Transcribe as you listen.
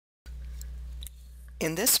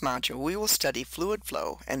In this module, we will study fluid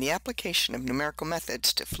flow and the application of numerical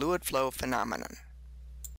methods to fluid flow phenomenon.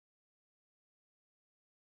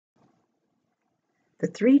 The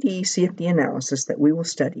 3D CFD analysis that we will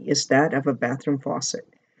study is that of a bathroom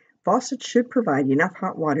faucet. Faucets should provide enough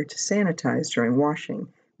hot water to sanitize during washing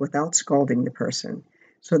without scalding the person.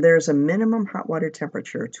 So there is a minimum hot water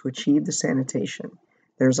temperature to achieve the sanitation.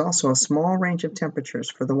 There is also a small range of temperatures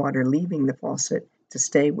for the water leaving the faucet to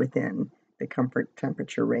stay within the comfort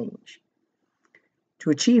temperature range. To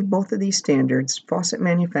achieve both of these standards, faucet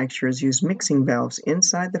manufacturers use mixing valves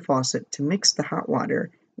inside the faucet to mix the hot water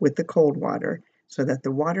with the cold water so that the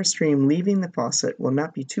water stream leaving the faucet will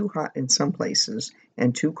not be too hot in some places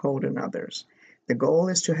and too cold in others. The goal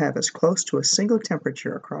is to have as close to a single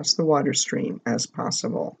temperature across the water stream as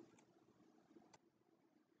possible.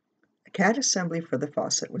 A CAD assembly for the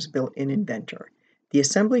faucet was built in Inventor. The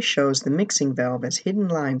assembly shows the mixing valve as hidden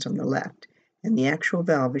lines on the left, and the actual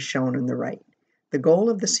valve is shown on the right. The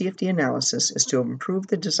goal of the CFD analysis is to improve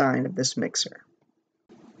the design of this mixer.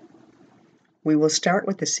 We will start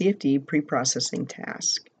with the CFD preprocessing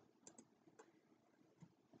task.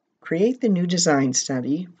 Create the new design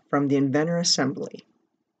study from the Inventor assembly.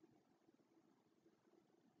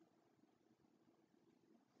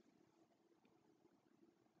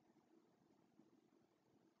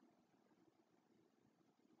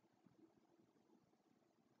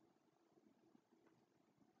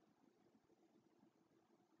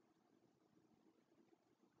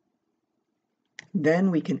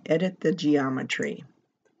 Then we can edit the geometry.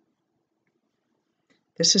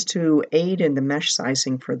 This is to aid in the mesh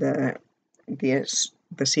sizing for the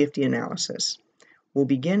CFD analysis. We'll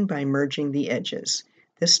begin by merging the edges.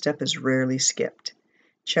 This step is rarely skipped.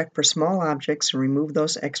 Check for small objects and remove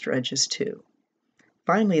those extra edges too.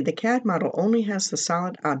 Finally, the CAD model only has the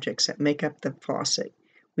solid objects that make up the faucet.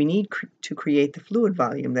 We need to create the fluid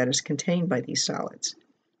volume that is contained by these solids.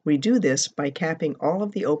 We do this by capping all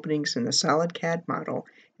of the openings in the solid CAD model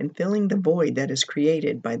and filling the void that is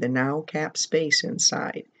created by the now capped space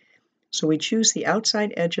inside. So we choose the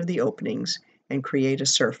outside edge of the openings and create a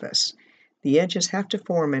surface. The edges have to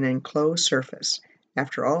form an enclosed surface.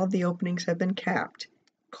 After all of the openings have been capped,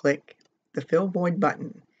 click the Fill Void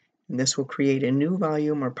button, and this will create a new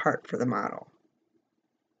volume or part for the model.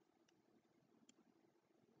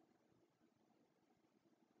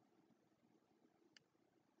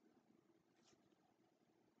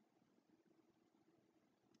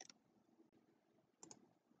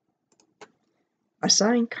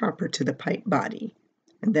 Assign copper to the pipe body,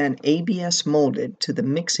 and then ABS molded to the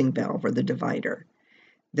mixing valve or the divider.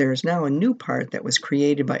 There is now a new part that was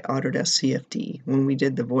created by Autodesk CFD when we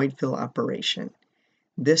did the void fill operation.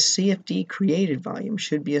 This CFD created volume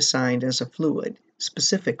should be assigned as a fluid,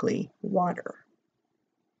 specifically water.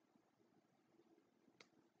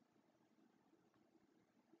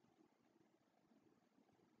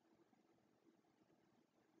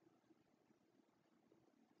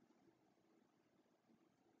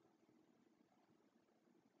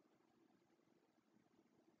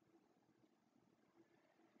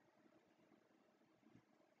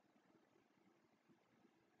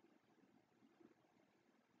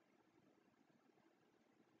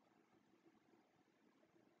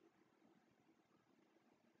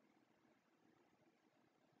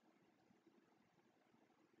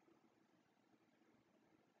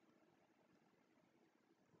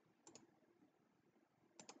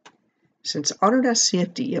 Since Autodesk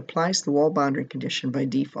CFD applies the wall boundary condition by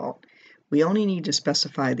default, we only need to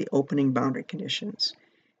specify the opening boundary conditions.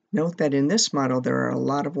 Note that in this model there are a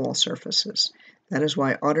lot of wall surfaces. That is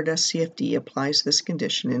why Autodesk CFD applies this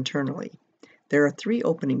condition internally. There are 3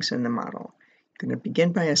 openings in the model. You're going to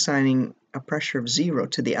begin by assigning a pressure of 0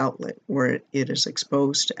 to the outlet where it is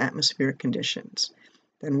exposed to atmospheric conditions.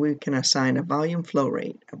 Then we can assign a volume flow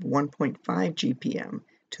rate of 1.5 GPM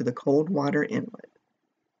to the cold water inlet.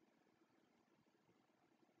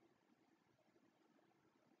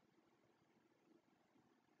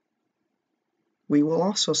 We will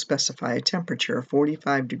also specify a temperature of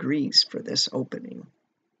 45 degrees for this opening.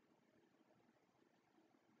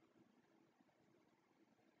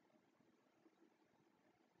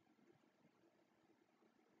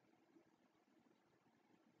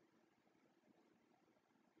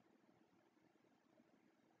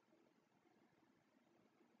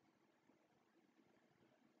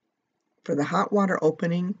 For the hot water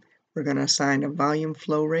opening, we're going to assign a volume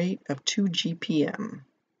flow rate of 2 GPM.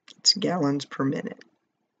 It's gallons per minute.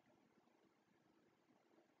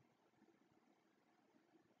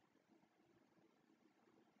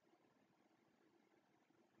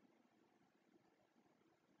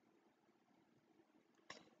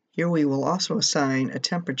 Here we will also assign a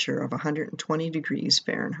temperature of 120 degrees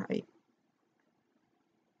Fahrenheit.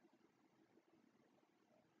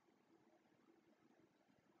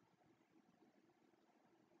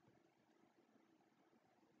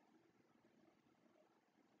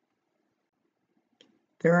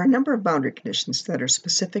 There are a number of boundary conditions that are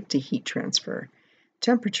specific to heat transfer.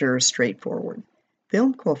 Temperature is straightforward.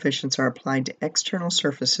 Film coefficients are applied to external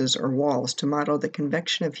surfaces or walls to model the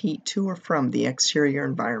convection of heat to or from the exterior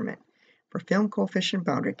environment. For film coefficient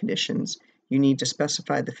boundary conditions, you need to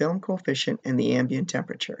specify the film coefficient and the ambient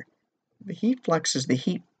temperature. The heat flux is the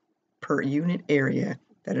heat per unit area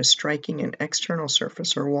that is striking an external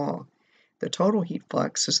surface or wall. The total heat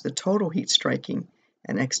flux is the total heat striking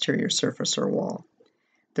an exterior surface or wall.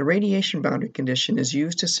 The radiation boundary condition is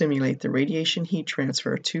used to simulate the radiation heat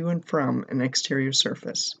transfer to and from an exterior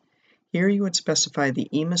surface. Here you would specify the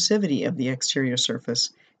emissivity of the exterior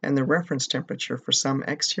surface and the reference temperature for some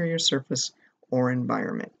exterior surface or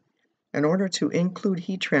environment. In order to include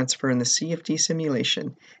heat transfer in the CFD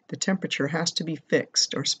simulation, the temperature has to be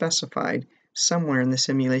fixed or specified somewhere in the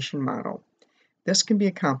simulation model. This can be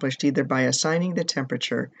accomplished either by assigning the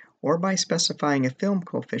temperature or by specifying a film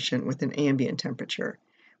coefficient with an ambient temperature.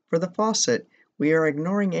 For the faucet, we are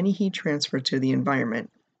ignoring any heat transfer to the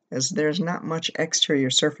environment, as there's not much exterior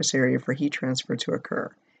surface area for heat transfer to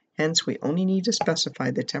occur. Hence, we only need to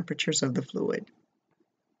specify the temperatures of the fluid.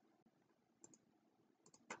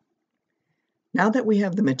 Now that we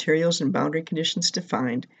have the materials and boundary conditions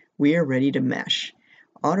defined, we are ready to mesh.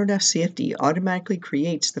 Autodesk CFD automatically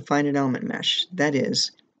creates the finite element mesh, that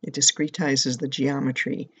is, it discretizes the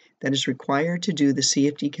geometry that is required to do the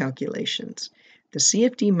CFD calculations. The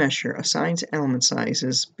CFD mesher assigns element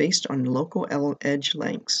sizes based on local edge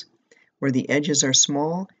lengths. Where the edges are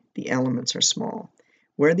small, the elements are small.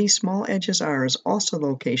 Where these small edges are is also the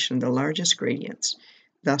location of the largest gradients.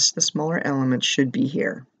 Thus, the smaller elements should be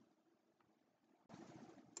here.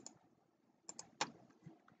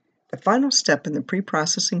 The final step in the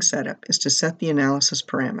pre-processing setup is to set the analysis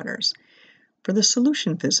parameters. For the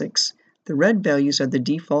solution physics, the red values are the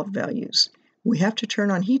default values. We have to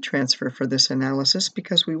turn on heat transfer for this analysis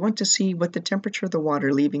because we want to see what the temperature of the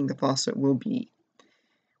water leaving the faucet will be.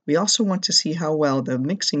 We also want to see how well the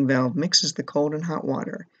mixing valve mixes the cold and hot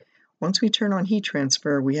water. Once we turn on heat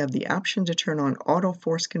transfer, we have the option to turn on auto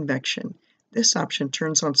force convection. This option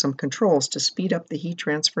turns on some controls to speed up the heat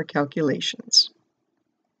transfer calculations.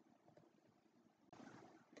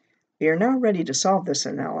 We are now ready to solve this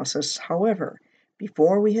analysis. However,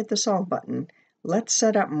 before we hit the Solve button, let's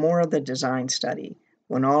set up more of the design study.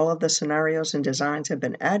 When all of the scenarios and designs have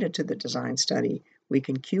been added to the design study, we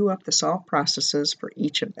can queue up the solve processes for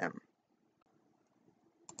each of them.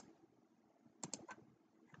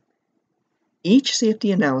 Each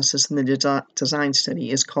CFD analysis in the design study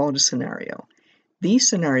is called a scenario. These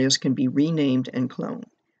scenarios can be renamed and cloned.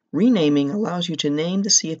 Renaming allows you to name the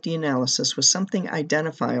CFD analysis with something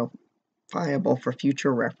identifiable for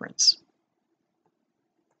future reference.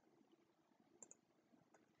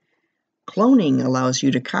 Cloning allows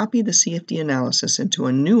you to copy the CFD analysis into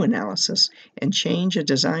a new analysis and change a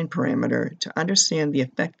design parameter to understand the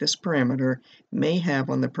effect this parameter may have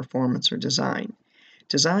on the performance or design.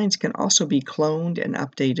 Designs can also be cloned and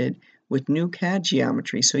updated with new CAD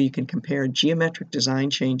geometry so you can compare geometric design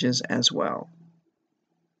changes as well.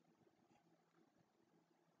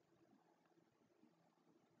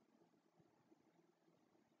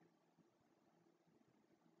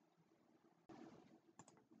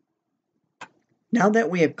 Now that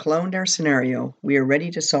we have cloned our scenario, we are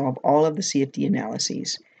ready to solve all of the CFD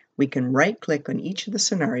analyses. We can right-click on each of the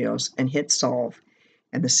scenarios and hit Solve,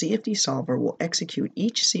 and the CFD solver will execute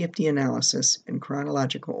each CFD analysis in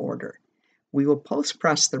chronological order. We will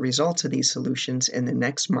post-process the results of these solutions in the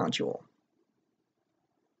next module.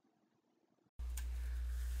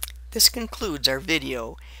 This concludes our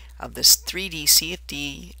video of this 3D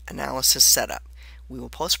CFD analysis setup. We will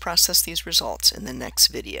post-process these results in the next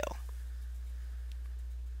video.